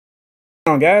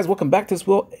On guys, welcome back to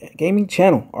SWILL gaming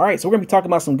channel. All right, so we're gonna be talking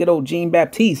about some good old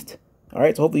Baptiste. All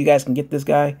right, so hopefully you guys can get this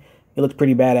guy. He looks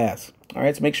pretty badass. All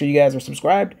right, so make sure you guys are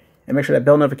subscribed and make sure that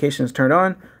bell notification is turned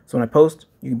on so when I post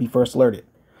you can be first alerted.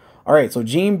 All right, so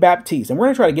Baptiste, and we're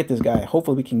gonna try to get this guy.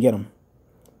 Hopefully we can get him.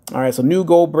 All right, so new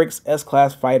gold bricks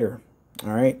S-class fighter.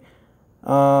 All right,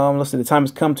 let's see. The time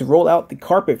has come to roll out the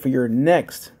carpet for your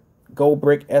next gold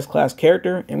brick S-class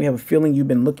character, and we have a feeling you've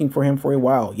been looking for him for a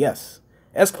while. Yes.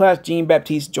 S-Class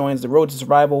Baptiste joins the road to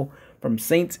survival from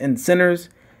Saints and Sinners,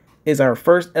 is our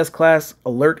first S-Class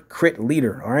alert crit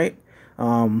leader, all right?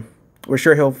 We're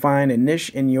sure he'll find a niche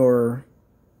in you're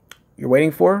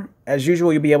waiting for. As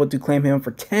usual, you'll be able to claim him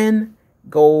for 10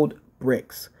 gold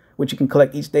bricks, which you can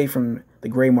collect each day from the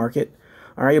gray market.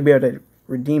 All right, you'll be able to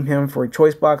redeem him for a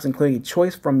choice box, including a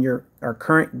choice from our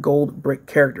current gold brick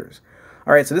characters.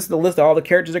 All right, so this is the list of all the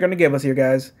characters they're going to give us here,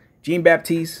 guys.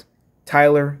 Baptiste,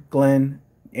 Tyler, Glenn,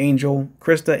 Angel,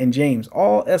 Krista, and James,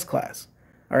 all S-Class.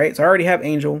 All right, so I already have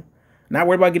Angel. Not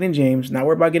worried about getting James. Not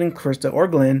worried about getting Krista or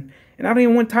Glenn. And I don't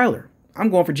even want Tyler. I'm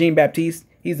going for Baptiste.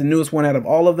 He's the newest one out of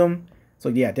all of them. So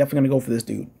yeah, definitely going to go for this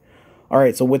dude. All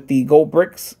right, so with the gold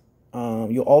bricks,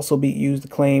 you'll also be used to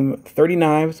claim 30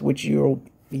 knives, which you'll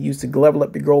be used to level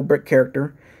up your gold brick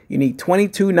character. You need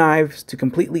 22 knives to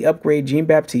completely upgrade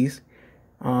Baptiste.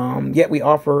 Yet we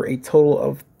offer a total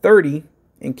of 30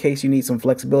 in case you need some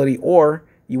flexibility or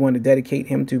you want to dedicate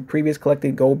him to previous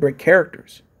collected gold brick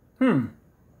characters.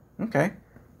 Okay.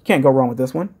 Can't go wrong with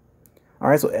this one. All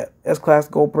right, so S-Class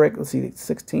gold brick. Let's see,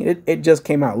 16. It just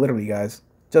came out, literally, guys.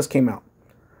 Just came out.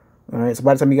 All right, so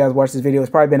by the time you guys watch this video,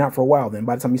 it's probably been out for a while then,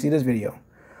 by the time you see this video.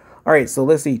 All right, so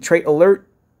let's see. Trait alert.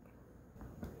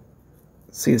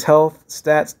 Let's see his health,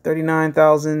 stats,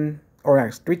 39,000, or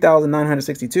actually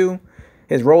 3,962.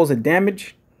 His rolls of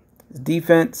damage, his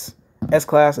defense,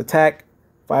 S-Class attack,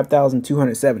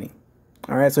 5,270.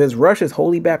 All right, so his rush is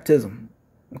Holy Baptism.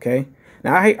 Okay,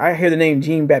 now I hear the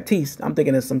name Baptiste. I'm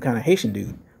thinking it's some kind of Haitian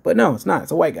dude, but no, it's not.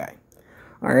 It's a white guy.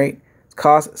 All right, it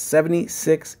costs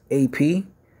 76 AP.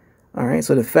 All right,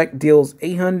 so the effect deals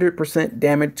 800%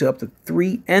 damage to up to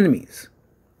 3 enemies.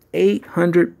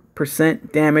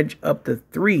 800% damage up to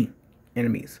 3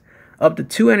 enemies. Up to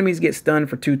 2 enemies get stunned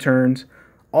for 2 turns.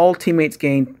 All teammates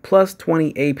gain plus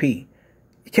 20 AP.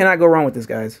 You cannot go wrong with this,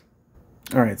 guys.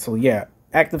 All right, so yeah,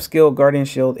 active skill, Guardian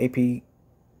Shield, AP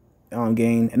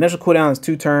gain. Initial cooldown is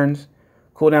 2 turns.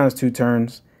 Cooldown is 2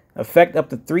 turns. Effect up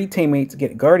to 3 teammates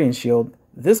get Guardian Shield.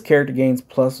 This character gains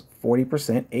plus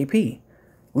 40% AP.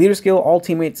 Leader skill, all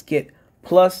teammates get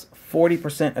plus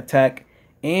 40% attack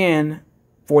and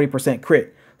 40%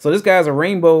 crit. So this guy's a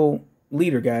rainbow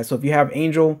leader, guys. So if you have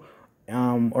Angel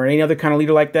or any other kind of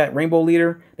leader like that, rainbow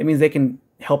leader, that means they can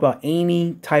help out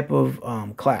any type of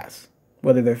class,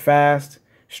 whether they're fast,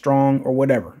 strong, or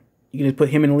whatever. You can just put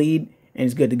him in lead and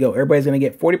it's good to go. Everybody's going to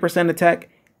get 40% attack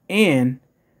and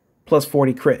plus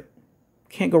 40 crit.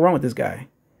 Can't go wrong with this guy.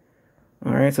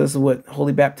 All right, so this is what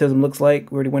Holy Baptism looks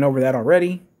like. We already went over that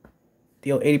already.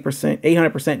 Deal 80%,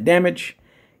 800% damage,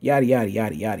 yada, yada,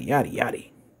 yada, yada, yada, yada.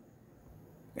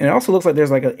 And it also looks like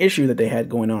there's like an issue that they had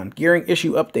going on. Gearing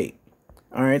issue update.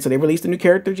 All right, so they released a new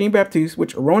character, Baptiste,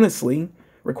 which erroneously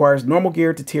requires normal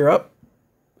gear to tier up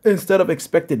instead of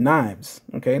expected knives.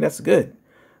 Okay, that's good.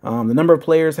 The number of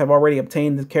players have already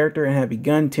obtained this character and have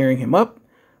begun tiering him up.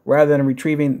 Rather than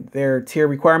retrieving their tier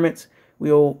requirements,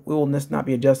 we will not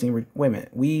be adjusting.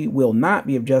 We will not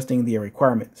be adjusting the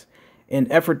requirements.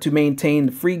 In effort to maintain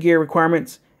the free gear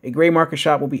requirements, a gray market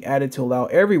shop will be added to allow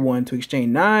everyone to exchange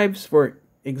knives for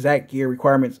exact gear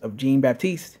requirements of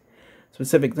Baptiste.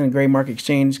 Specifics in the gray market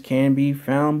exchange can be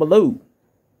found below.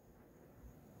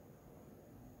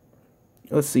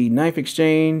 Let's see, knife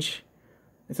exchange.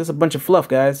 It's just a bunch of fluff,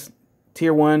 guys.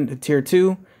 Tier 1 to Tier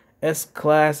 2.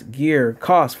 S-Class gear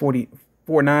costs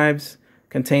 44 knives.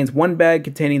 Contains 1 bag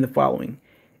containing the following: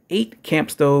 8 camp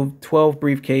stove, 12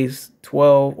 briefcase,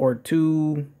 12 or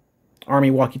 2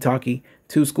 army walkie-talkie,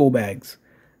 2 school bags.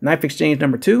 Knife exchange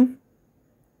number 2.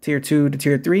 Tier 2 to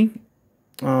Tier 3.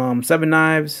 7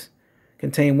 knives.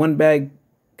 Contain 1 bag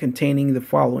containing the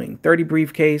following: 30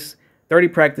 briefcase, 30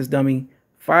 practice dummy,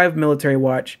 5 military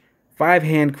watch, 5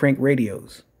 hand crank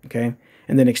radios. Okay,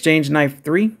 and then exchange knife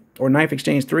 3 or knife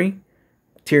exchange 3,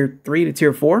 Tier 3 to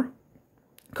Tier 4,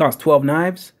 costs 12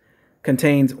 knives,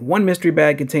 contains 1 mystery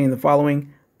bag containing the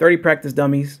following: 30 practice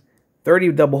dummies,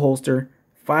 30 double holster,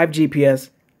 5 GPS,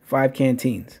 5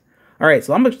 canteens. All right,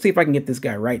 so I'm gonna see if I can get this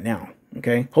guy right now.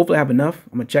 Okay, hopefully I have enough.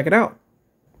 I'm gonna check it out.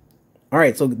 All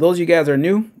right, so those of you guys that are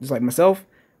new, just like myself,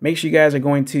 make sure you guys are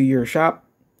going to your shop.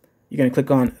 You're going to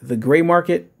click on the gray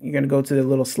market. You're going to go to the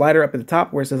little slider up at the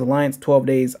top where it says Alliance 12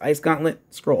 Days Ice Gauntlet.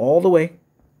 Scroll all the way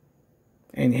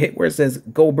and hit where it says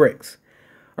Gold Bricks.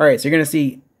 All right, so you're going to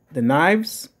see the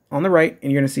knives on the right,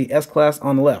 and you're going to see S-Class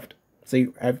on the left. So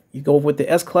you go with the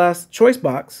S-Class choice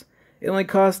box. It only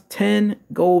costs 10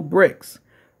 gold bricks.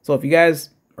 So if you guys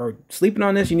are sleeping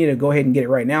on this, you need to go ahead and get it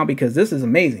right now because this is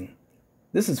amazing.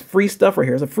 This is free stuff right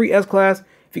here. It's a free S-Class.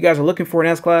 If you guys are looking for an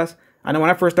S-Class, I know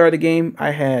when I first started the game,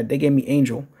 they gave me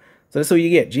Angel. So this is what you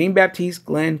get. Jean Baptiste,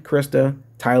 Glenn, Krista,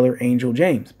 Tyler, Angel,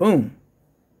 James. Boom.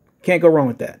 Can't go wrong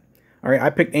with that. All right, I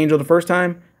picked Angel the first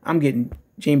time. I'm getting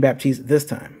Jean Baptiste this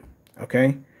time.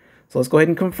 Okay, so let's go ahead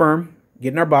and confirm.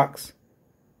 Get in our box.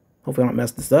 Hopefully I don't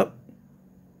mess this up.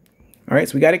 All right,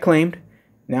 so we got it claimed.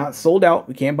 Now it's sold out.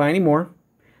 We can't buy any more.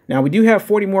 Now we do have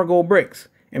 40 more gold bricks,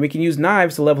 and we can use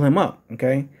knives to level him up.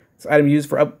 Okay, it's an item used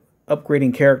for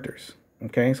upgrading characters.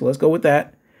 Okay, so let's go with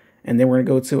that. And then we're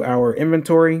going to go to our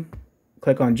inventory,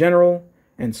 click on General,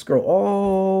 and scroll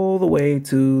all the way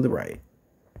to the right.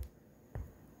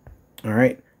 All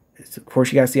right. Of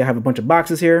course, you guys see I have a bunch of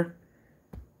boxes here.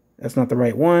 That's not the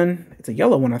right one. It's a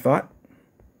yellow one, I thought.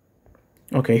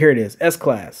 Okay, here it is.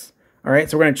 S-Class. All right,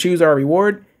 so we're going to choose our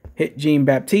reward. Hit Jean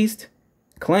Baptiste.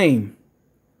 Claim.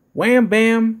 Wham,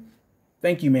 bam.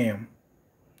 Thank you, ma'am.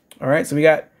 All right, so we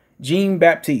got Jean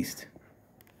Baptiste.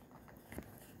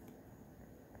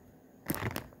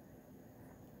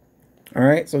 All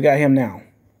right, so we got him now.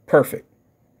 Perfect.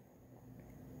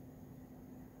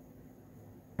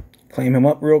 Claim him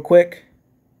up real quick.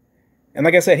 And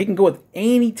like I said, he can go with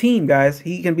any team, guys.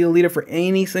 He can be the leader for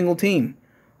any single team.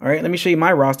 All right, let me show you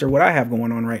my roster, what I have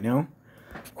going on right now.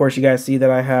 Of course, you guys see that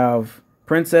I have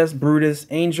Princess, Brutus,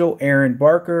 Angel, Aaron,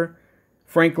 Barker,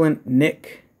 Franklin,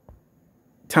 Nick,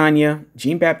 Tanya,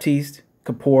 Jean Baptiste,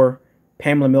 Kapoor,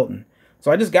 Pamela Milton.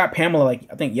 So I just got Pamela, like,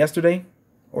 I think yesterday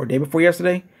or day before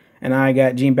yesterday, and I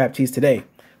got Jean Baptiste today.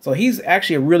 So he's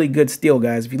actually a really good steal,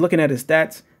 guys. If you're looking at his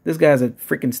stats, this guy's a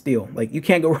freaking steal. Like, you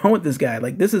can't go wrong with this guy.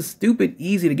 Like, this is stupid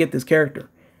easy to get this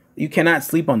character. You cannot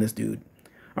sleep on this dude.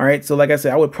 All right, so like I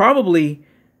said, I would probably,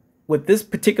 with this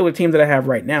particular team that I have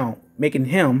right now, making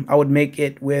him, I would make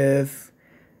it with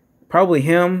probably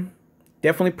him,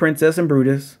 definitely Princess and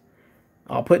Brutus.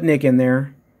 I'll put Nick in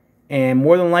there. And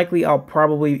more than likely, I'll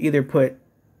probably either put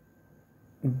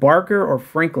Barker or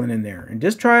Franklin in there. And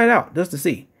just try it out, just to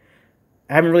see.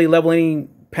 I haven't really leveled any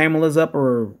Pamela's up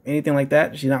or anything like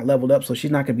that. She's not leveled up, so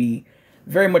she's not going to be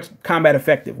very much combat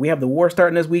effective. We have the war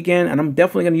starting this weekend, and I'm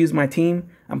definitely going to use my team.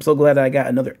 I'm so glad that I got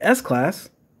another S-Class,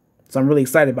 so I'm really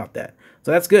excited about that.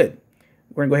 So that's good.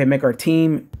 We're going to go ahead and make our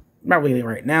team, not really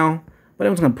right now, but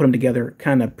I'm just going to put them together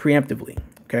kind of preemptively,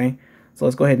 okay? So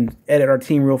let's go ahead and edit our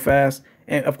team real fast.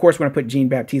 And, of course, we're going to put Jean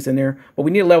Baptiste in there, but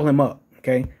we need to level him up,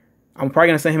 okay? I'm probably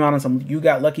going to send him out on some You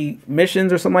Got Lucky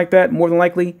missions or something like that, more than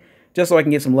likely, just so I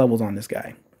can get some levels on this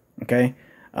guy, okay?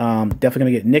 Definitely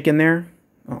going to get Nick in there.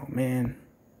 Oh, man.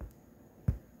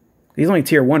 He's only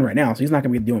tier 1 right now, so he's not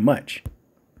going to be doing much.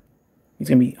 He's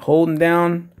going to be holding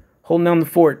down the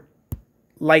fort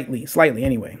lightly, slightly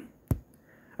anyway.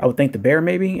 I would think the bear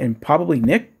maybe, and probably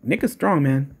Nick. Nick is strong,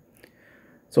 man.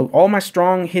 So all my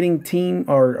strong hitting team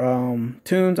or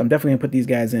tunes, I'm definitely going to put these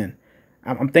guys in.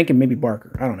 I'm thinking maybe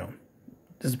Barker. I don't know.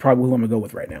 This is probably who I'm going to go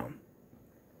with right now.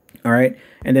 All right.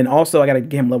 And then also I got to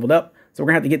get him leveled up. So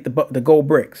we're going to have to get the gold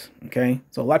bricks. Okay.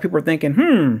 So a lot of people are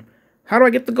thinking, how do I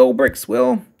get the gold bricks?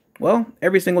 Well,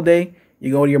 every single day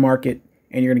you go to your market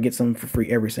and you're going to get some for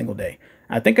free every single day.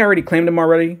 I think I already claimed them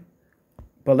already,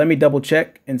 but let me double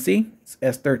check and see. It's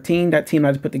S13, that team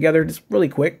I just put together, just really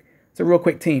quick. It's a real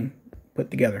quick team put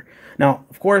together. Now,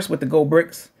 of course, with the gold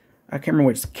bricks, I can't remember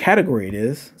which category it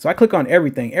is. So I click on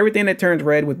everything. Everything that turns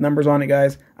red with numbers on it,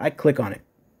 guys, I click on it.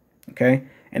 Okay?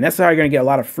 And that's how you're going to get a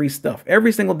lot of free stuff.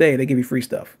 Every single day, they give you free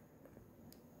stuff.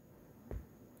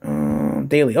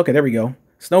 Daily. Okay, there we go.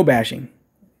 Snow bashing.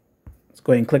 Let's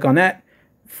go ahead and click on that.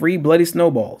 Free bloody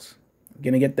snowballs. I'm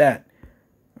going to get that.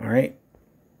 All right.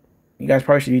 You guys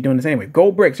probably should be doing this anyway.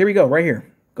 Gold bricks. Here we go. Right here.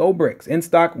 Gold bricks. In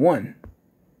stock 1.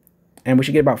 And we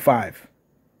should get about 5.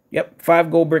 Yep.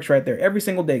 5 gold bricks right there. Every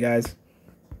single day, guys.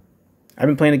 I've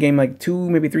been playing the game like 2,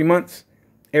 maybe 3 months.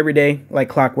 Every day, like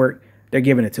clockwork. They're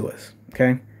giving it to us.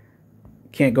 Okay.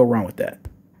 Can't go wrong with that.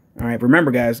 All right.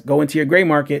 Remember, guys, go into your gray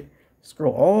market.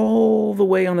 Scroll all the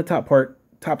way on the top part.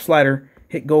 Top slider.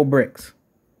 Hit gold bricks.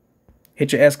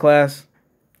 Hit your S-Class.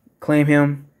 Claim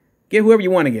him. Get whoever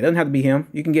you want to get. It doesn't have to be him.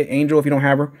 You can get Angel if you don't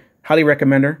have her. Highly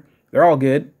recommend her. They're all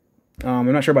good.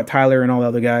 I'm not sure about Tyler and all the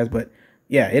other guys, but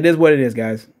yeah, it is what it is,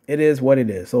 guys. It is what it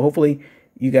is. So hopefully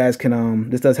you guys can,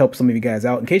 this does help some of you guys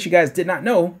out. In case you guys did not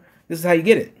know, this is how you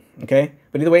get it. Okay?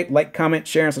 But either way, like, comment,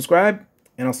 share, and subscribe.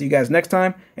 And I'll see you guys next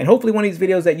time. And hopefully one of these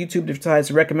videos that YouTube decides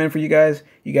to recommend for you guys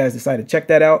decide to check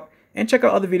that out. And check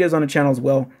out other videos on the channel as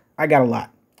well. I got a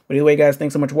lot. But either way, guys,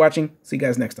 thanks so much for watching. See you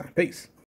guys next time. Peace.